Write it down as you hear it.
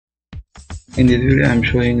In this video, I am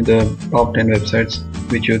showing the top 10 websites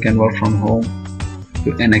which you can work from home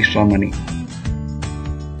to earn extra money.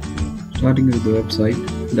 Starting with the website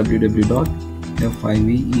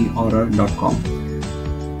www.fiverr.com.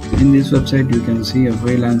 In this website, you can see a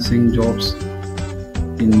freelancing jobs.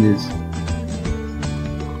 In this,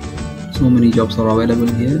 so many jobs are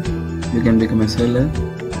available here. You can become a seller.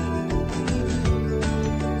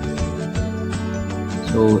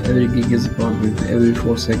 So every gig is bought with every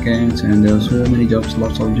 4 seconds, and there are so many jobs,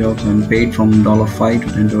 lots of jobs, and paid from $5 to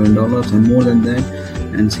 $10 and more than that.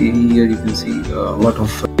 And see here you can see a lot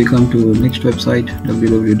of. We come to next website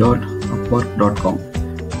www.upwork.com.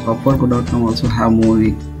 So upwork.com also have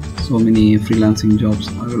so many freelancing jobs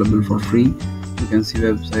available for free. You can see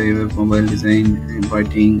website, web mobile design, and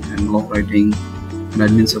writing, and blog writing, and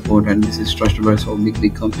admin support, and this is trusted by so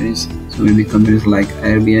big companies. So big companies like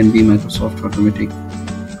Airbnb, Microsoft, Automatic.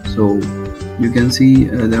 So you can see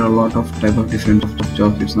there are a lot of different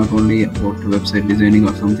jobs. It's not only about website designing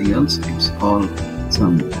or something else. It's all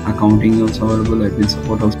some accounting also available, admin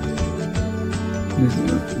support also.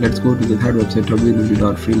 Let's go to the third website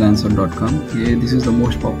www.freelancer.com. This is the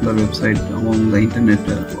most popular website among the internet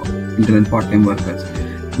part-time workers.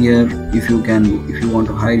 Here, if you want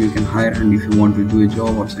to hire, you can hire, and if you want to do a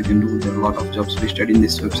job also you can do. There are a lot of jobs listed in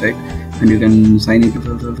this website, and you can sign it to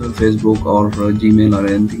Facebook or Gmail or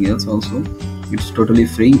anything else also. It's totally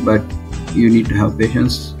free, but you need to have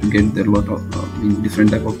patience to get there. A lot of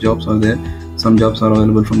different type of jobs are there. Some jobs are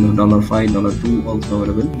available from the $5, $2 also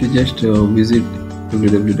available. You just visit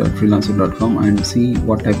www.freelancer.com and see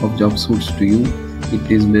what type of job suits to you. It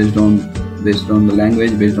is based on the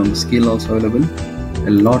language, based on the skill also available. A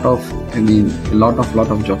lot of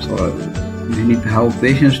jobs are available. We need to have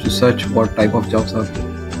patience to search what type of jobs are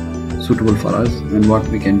suitable for us and what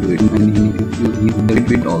we can do it. And you need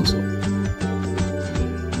bid also.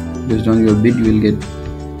 Based on your bid, you will get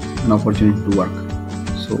an opportunity to work.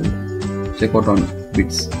 So check out on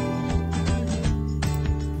bids.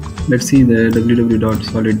 Let's see the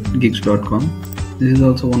www.solidgigs.com. This is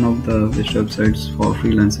also one of the best websites for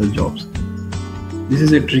freelancer jobs. This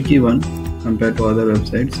is a tricky one compared to other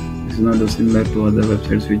websites. This is not similar to other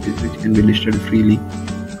websites which can be listed freely.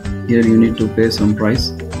 Here you need to pay some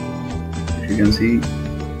price. If you can see,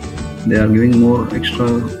 they are giving more extra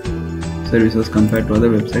services compared to other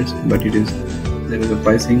websites, but there is a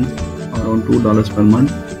pricing around $2 per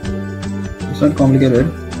month. It's not complicated,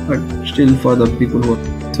 but still for the people who are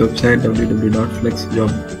this website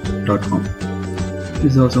www.flexjob.com.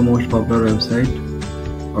 This is also most popular website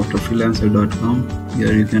after freelancer.com.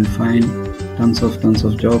 Here you can find tons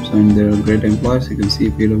of jobs, and there are great employees. You can see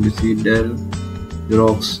PwC, Dell,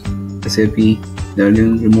 Xerox, SAP. They are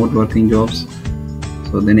doing remote working jobs.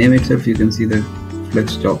 So the name itself, you can see the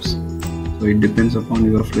flex jobs. So it depends upon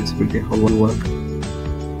your flexibility, how you work.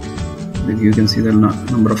 You can see the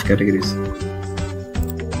number of categories.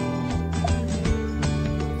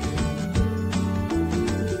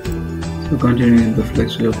 So continuing with the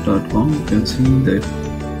flexjob.com, you can see the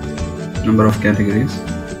number of categories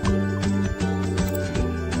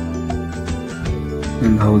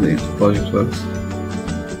and how the project works.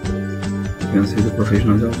 You can see the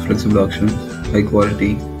professional jobs, flexible options, high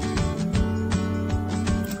quality.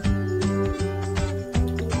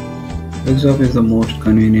 FlexJob is the most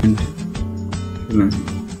convenient freelancing.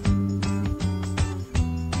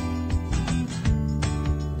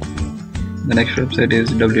 The next website is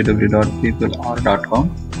www.peopleR.com.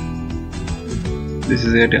 This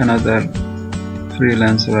is yet another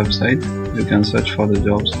freelancer website. You can search for the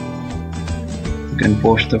jobs. You can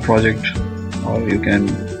post the project, or you can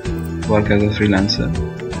work as a freelancer.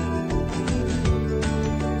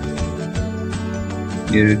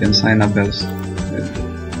 Here you can sign up as a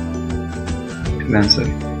freelancer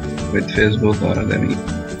with Facebook or other means.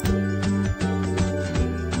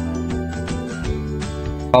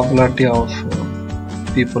 Popularity of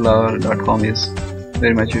peopleR.com is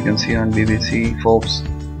very much you can see on BBC, Forbes.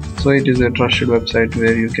 So it is a trusted website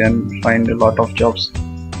where you can find a lot of jobs.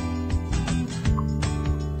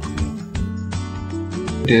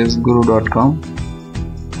 It is guru.com.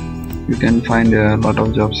 You can find a lot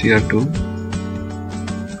of jobs here too.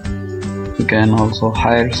 You can also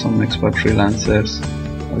hire some expert freelancers,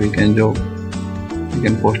 or you can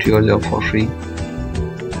post your job for free.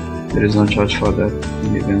 There is no charge for that.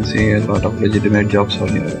 You can see a lot of legitimate jobs are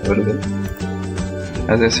here available.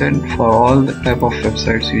 As I said, for all the type of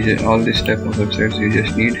websites, you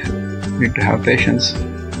just need to have patience.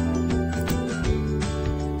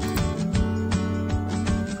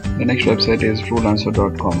 The next website is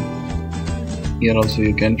freelancer.com. Here also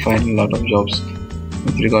you can find a lot of jobs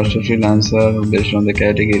with regards to freelancer based on the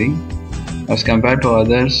category, As compared to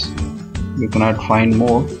others, you cannot find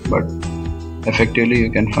more, but effectively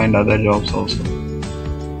you can find other jobs also.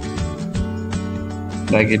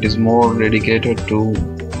 Like it is more dedicated to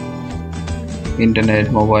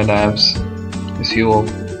internet, mobile apps, SEO,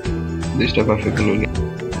 this type of people will get.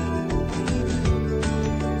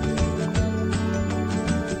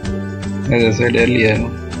 As I said earlier,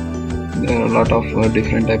 there are a lot of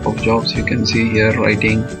different type of jobs you can see here.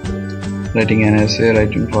 Writing an essay,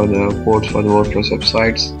 writing for the codes for the WordPress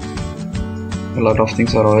websites. A lot of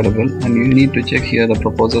things are available, and you need to check here the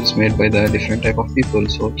proposals made by the different type of people.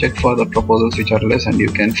 So check for the proposals which are less, and you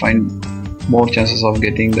can find more chances of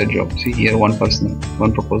getting the job. See here, one person,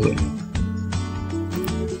 one proposal.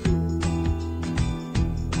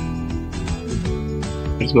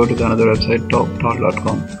 Let's go to the another website,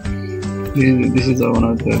 top.com. This is one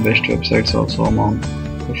of the best websites also among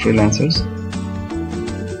the freelancers.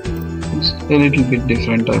 It's a little bit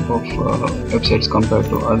different type of websites compared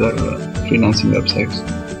to other freelancing websites,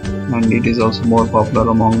 and it is also more popular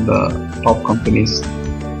among the top companies.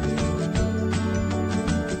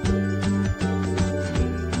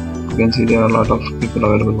 You can see there are a lot of people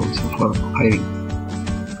available also for hiring.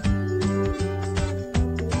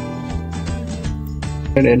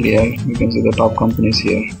 And earlier you can see the top companies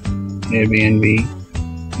here. Airbnb,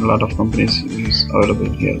 a lot of companies is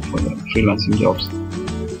available here for the freelancing jobs.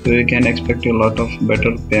 So you can expect a lot of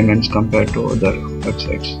better payments compared to other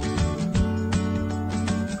websites.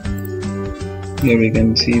 Here we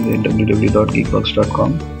can see the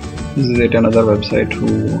www.geekworks.com. This is yet another website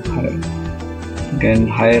who can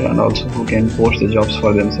hire and also who can post the jobs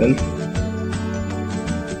for themselves.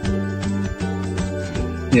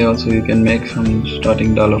 Here also you can make from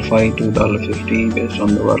starting $5 to $50 based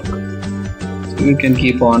on the work. So you can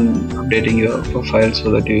keep on updating your profile so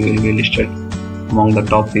that you will be listed among the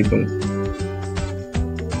top people.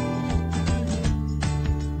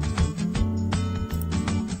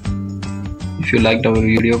 If you liked our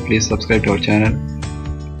video, please subscribe to our channel.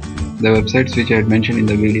 The websites which I had mentioned in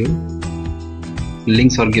the video,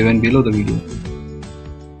 links are given below the video.